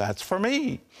say, that's for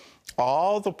me.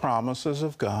 All the promises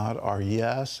of God are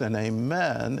yes and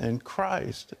amen in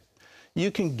Christ.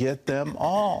 You can get them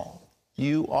all.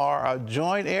 You are a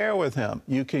joint heir with him.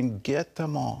 You can get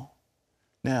them all.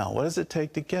 Now, what does it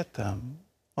take to get them?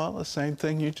 Well, the same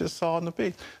thing you just saw in the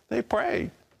beach. They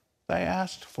prayed. They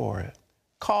asked for it.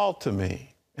 Call to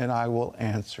me and I will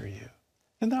answer you.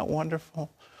 Isn't that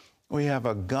wonderful? We have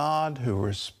a God who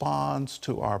responds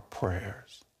to our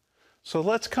prayers. So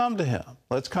let's come to him.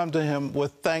 Let's come to him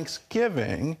with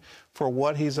thanksgiving for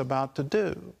what he's about to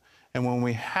do. And when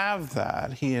we have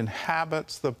that, he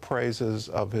inhabits the praises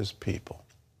of his people.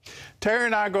 Terry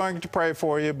and I are going to pray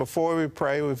for you. Before we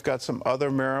pray, we've got some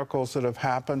other miracles that have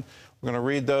happened. We're going to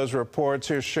read those reports.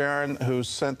 Here's Sharon, who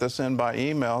sent this in by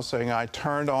email, saying, I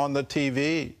turned on the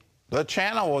TV. The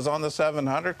channel was on the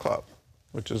 700 Club,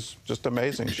 which is just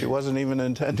amazing. She wasn't even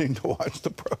intending to watch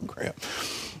the program.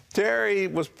 Terry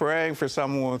was praying for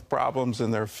someone with problems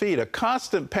in their feet, a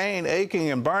constant pain, aching,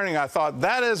 and burning. I thought,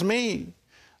 that is me.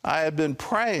 I had been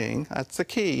praying, that's the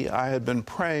key, I had been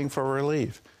praying for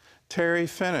relief. Terry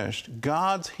finished.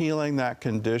 God's healing that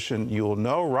condition. You'll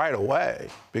know right away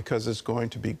because it's going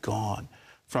to be gone.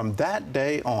 From that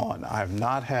day on, I've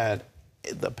not had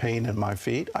the pain in my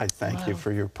feet. I thank you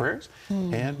for your prayers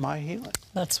and my healing.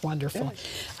 That's wonderful.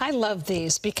 I love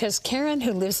these because Karen,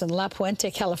 who lives in La Puente,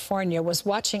 California, was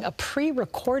watching a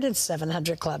pre-recorded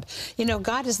 700 Club. You know,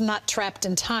 God is not trapped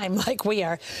in time like we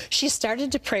are. She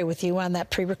started to pray with you on that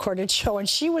pre-recorded show, and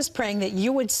she was praying that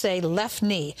you would say left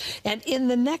knee. And in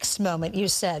the next moment, you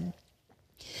said,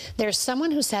 there's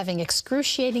someone who's having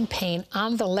excruciating pain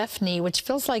on the left knee, which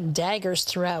feels like daggers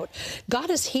throughout. God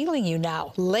is healing you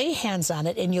now. Lay hands on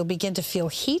it, and you'll begin to feel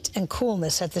heat and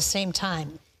coolness at the same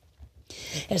time.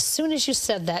 As soon as you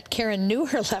said that, Karen knew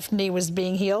her left knee was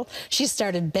being healed. She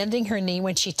started bending her knee.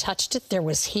 When she touched it, there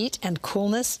was heat and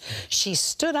coolness. She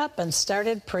stood up and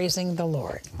started praising the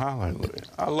Lord. Hallelujah.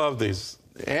 I love these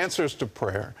answers to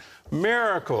prayer.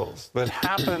 Miracles that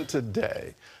happen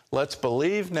today. Let's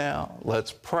believe now,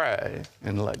 let's pray,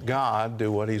 and let God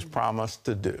do what he's promised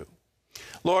to do.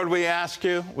 Lord, we ask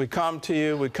you, we come to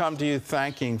you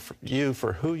thanking you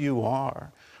for who you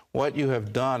are, what you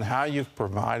have done, how you've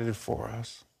provided for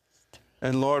us.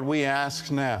 And Lord, we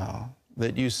ask now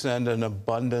that you send an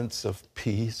abundance of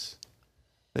peace,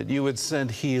 that you would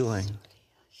send healing,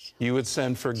 you would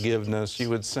send forgiveness, you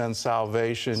would send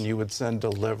salvation, you would send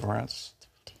deliverance.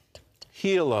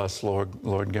 Heal us,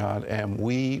 Lord God, and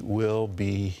we will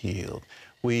be healed.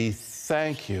 We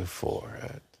thank you for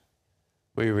it.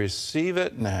 We receive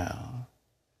it now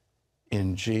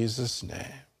in Jesus' name.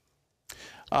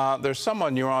 There's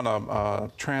someone, you're on a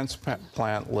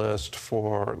transplant list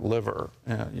for liver.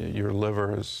 Your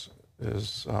liver is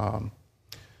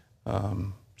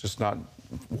just not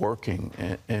working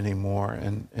anymore,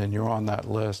 and you're on that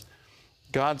list.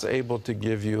 God's able to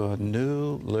give you a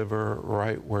new liver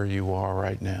right where you are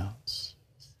right now.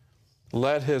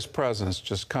 Let his presence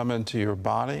just come into your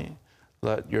body.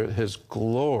 Let his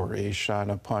glory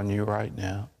shine upon you right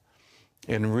now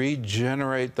and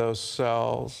regenerate those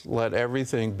cells. Let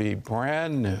everything be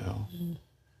brand new,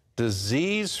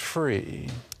 disease-free,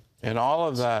 and all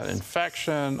of that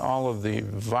infection, all of the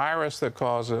virus that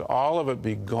caused it, all of it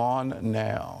be gone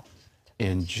now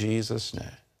in Jesus'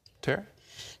 name. Tara?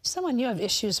 Someone, you have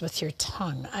issues with your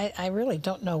tongue. I really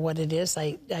don't know what it is.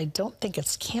 I don't think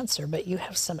it's cancer, but you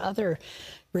have some other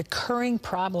recurring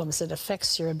problems. It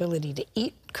affects your ability to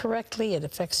eat correctly. It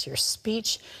affects your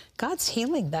speech. God's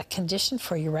healing that condition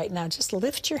for you right now. Just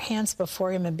lift your hands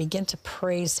before him and begin to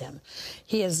praise him.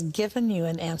 He has given you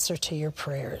an answer to your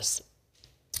prayers.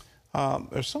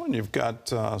 There's someone, you've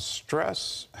got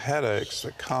stress headaches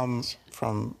that come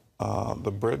from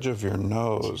the bridge of your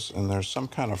nose, and there's some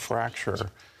kind of fracture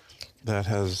that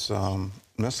has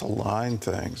misaligned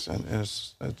things.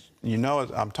 And you know,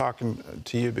 I'm talking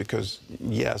to you because,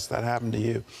 yes, that happened to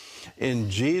you. In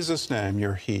Jesus' name,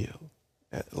 you're healed.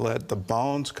 Let the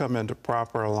bones come into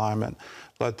proper alignment.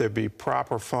 Let there be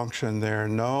proper function there.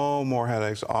 No more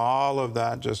headaches. All of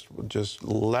that just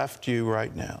left you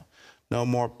right now. No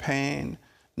more pain,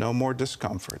 no more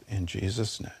discomfort in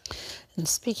Jesus' name. And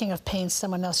speaking of pain,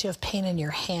 someone else, you have pain in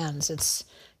your hands.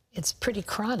 It's pretty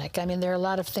chronic. I mean, there are a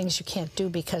lot of things you can't do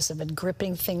because of it,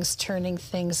 gripping things, turning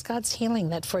things. God's healing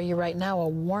that for you right now. A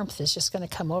warmth is just going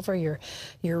to come over your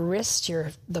wrist,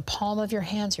 the palm of your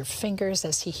hands, your fingers,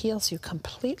 as he heals you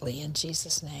completely in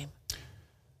Jesus' name.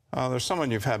 There's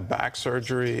someone, you've had back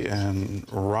surgery and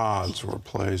rods were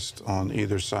placed on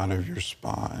either side of your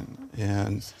spine.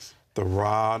 And the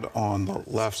rod on the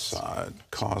left side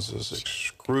causes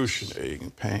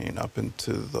excruciating pain up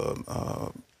into the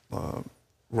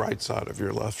right side of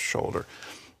your left shoulder.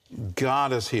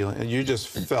 God is healing. And you just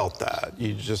felt that.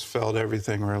 You just felt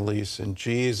everything release. In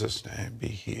Jesus' name, be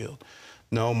healed.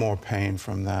 No more pain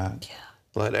from that. Yeah.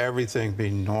 Let everything be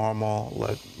normal.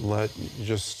 Let you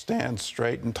just stand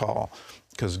straight and tall,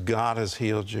 because God has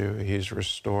healed you. He's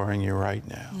restoring you right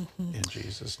now in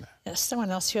Jesus' name. Yeah,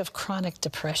 someone else, you have chronic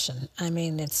depression. I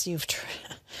mean,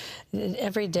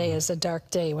 every day is a dark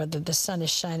day, whether the sun is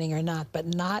shining or not, but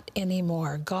not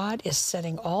anymore. God is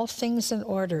setting all things in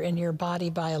order in your body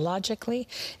biologically,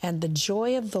 and the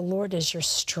joy of the Lord is your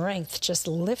strength. Just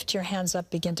lift your hands up,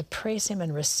 begin to praise him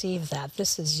and receive that.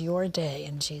 This is your day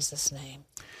in Jesus' name.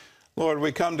 Lord,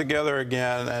 we come together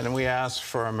again and we ask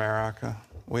for America.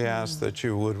 We ask that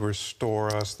you would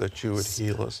restore us, that you would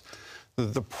heal us.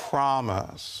 The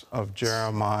promise of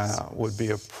Jeremiah would be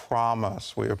a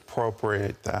promise. We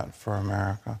appropriate that for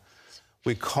America.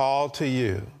 We call to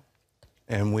you,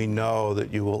 and we know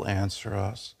that you will answer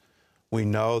us. We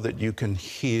know that you can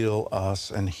heal us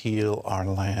and heal our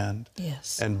land.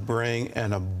 Yes. And bring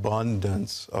an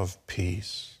abundance of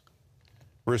peace.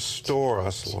 Restore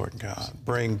us, Lord God.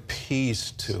 Bring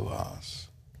peace to us.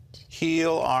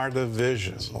 Heal our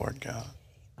division, Lord God,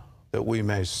 that we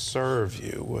may serve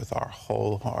you with our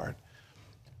whole heart.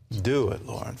 Do it,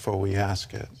 Lord, for we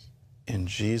ask it in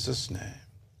Jesus' name.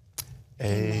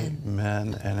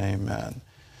 Amen and amen.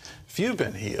 If you've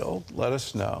been healed, let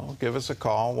us know. Give us a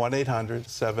call,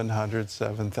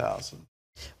 1-800-700-7000.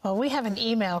 Well, we have an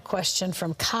email question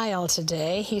from Kyle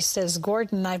today. He says,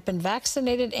 Gordon, I've been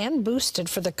vaccinated and boosted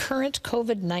for the current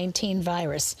COVID-19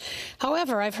 virus.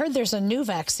 However, I've heard there's a new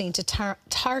vaccine to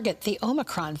target the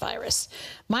Omicron virus.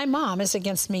 My mom is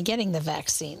against me getting the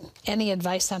vaccine. Any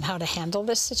advice on how to handle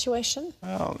this situation?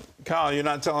 Well, Kyle, you're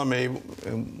not telling me.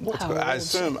 I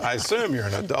assume you're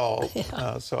an adult.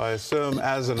 Yeah. So I assume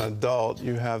as an adult,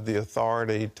 you have the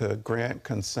authority to grant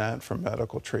consent for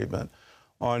medical treatment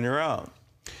on your own.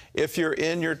 If you're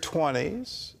in your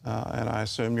 20s, and I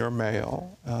assume you're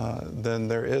male, then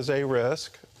there is a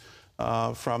risk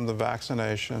from the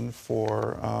vaccination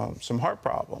for some heart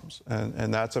problems,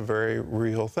 and that's a very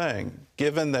real thing.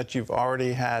 Given that you've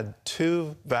already had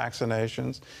 2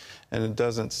 vaccinations, and it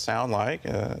doesn't sound like,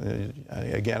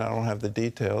 again, I don't have the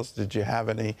details, did you have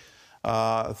any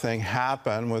thing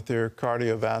happen with your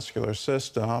cardiovascular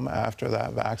system after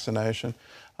that vaccination?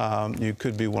 You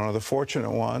could be one of the fortunate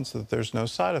ones that there's no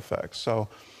side effects. So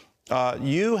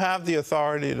you have the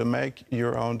authority to make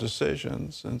your own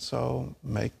decisions, and so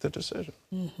make the decision.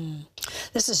 Mm-hmm.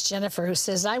 This is Jennifer, who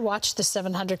says, I watch the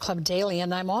 700 Club daily,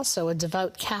 and I'm also a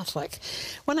devout Catholic.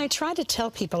 When I try to tell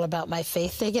people about my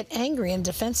faith, they get angry and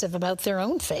defensive about their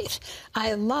own faith.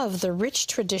 I love the rich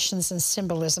traditions and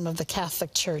symbolism of the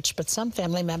Catholic Church, but some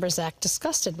family members act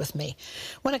disgusted with me.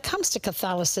 When it comes to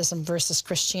Catholicism versus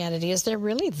Christianity, is there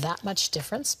really that much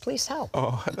difference? Please help.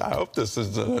 Oh, I hope this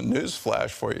is a news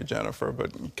flash for you, Jennifer,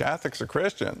 but Catholics are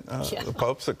Christian. The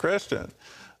Pope's a Christian.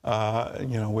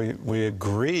 You know, we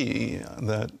agree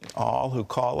that all who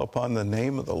call upon the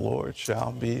name of the Lord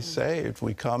shall be saved.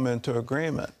 We come into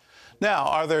agreement. Now,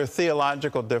 are there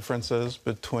theological differences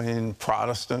between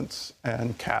Protestants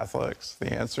and Catholics?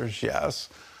 The answer is yes.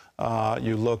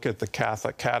 You look at the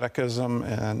Catholic Catechism,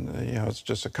 and, you know, it's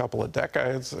just a couple of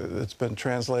decades. It's been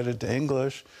translated to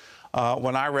English.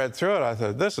 When I read through it, I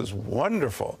thought, this is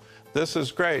wonderful. This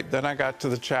is great. Then I got to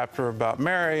the chapter about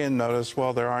Mary and noticed,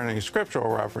 well, there aren't any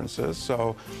scriptural references.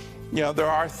 So, you know, there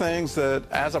are things that,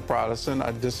 as a Protestant,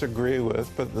 I disagree with.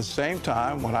 But at the same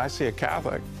time, when I see a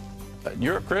Catholic,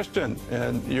 you're a Christian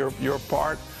and you're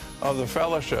part of the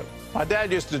fellowship. My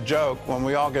dad used to joke, when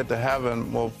we all get to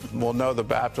heaven, we'll know the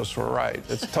Baptists were right.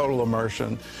 It's total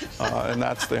immersion, and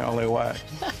that's the only way.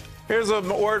 Here's a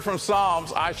word from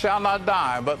Psalms: I shall not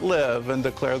die, but live and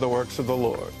declare the works of the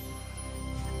Lord.